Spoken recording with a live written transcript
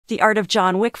The art of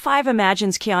John Wick 5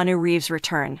 imagines Keanu Reeves'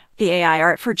 return. The AI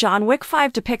art for John Wick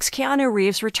 5 depicts Keanu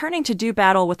Reeves returning to do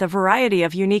battle with a variety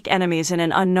of unique enemies in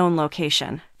an unknown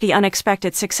location. The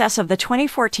unexpected success of the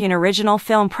 2014 original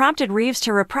film prompted Reeves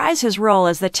to reprise his role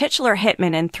as the titular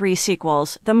hitman in 3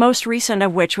 sequels, the most recent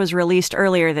of which was released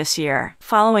earlier this year.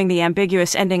 Following the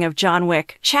ambiguous ending of John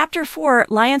Wick, Chapter 4,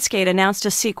 Lionsgate announced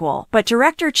a sequel, but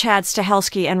director Chad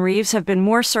Stahelski and Reeves have been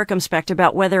more circumspect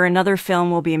about whether another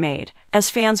film will be made. As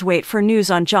fans wait for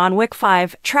news on John Wick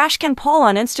 5, Trashcan Paul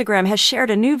on Instagram has shared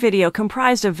a new video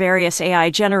comprised of various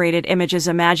AI-generated images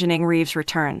imagining Reeves'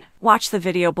 return. Watch the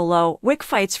video below. Wick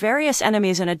fights various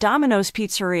enemies in a Domino's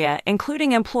pizzeria,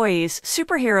 including employees,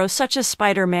 superheroes such as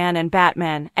Spider-Man and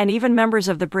Batman, and even members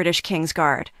of the British King's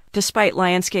Guard. Despite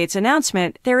Lionsgate's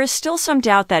announcement, there is still some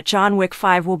doubt that John Wick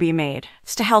 5 will be made.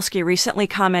 Stahelski recently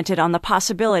commented on the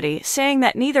possibility, saying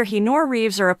that neither he nor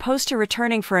Reeves are opposed to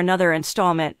returning for another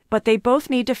installment, but they both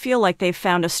need to feel like they've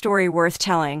found a story worth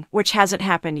telling, which hasn't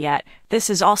happened yet. This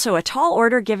is also a tall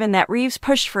order given that Reeves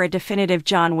pushed for a definitive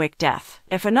John Wick death.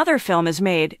 If another film is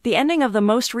made, the ending of the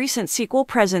most recent sequel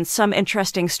presents some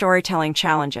interesting storytelling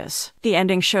challenges. The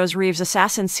ending shows Reeves'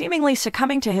 assassin seemingly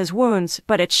succumbing to his wounds,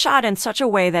 but it's shot in such a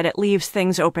way that it leaves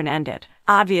things open-ended.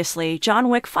 Obviously, John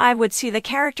Wick 5 would see the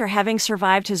character having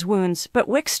survived his wounds, but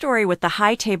Wick's story with the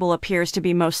high table appears to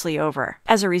be mostly over.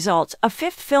 As a result, a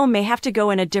 5th film may have to go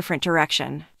in a different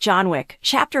direction. John Wick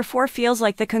Chapter 4 feels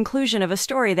like the conclusion of a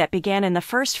story that began in the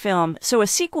first film, so a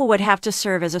sequel would have to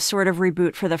serve as a sort of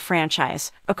reboot for the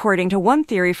franchise. According to one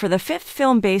theory for the 5th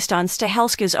film based on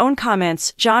Stahelski's own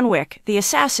comments, John Wick, the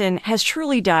assassin, has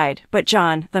truly died, but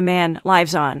John, the man,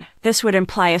 lives on. This would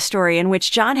imply a story in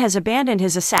which John has abandoned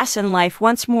his assassin life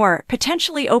once more,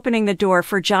 potentially opening the door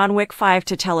for John Wick 5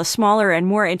 to tell a smaller and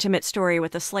more intimate story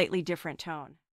with a slightly different tone.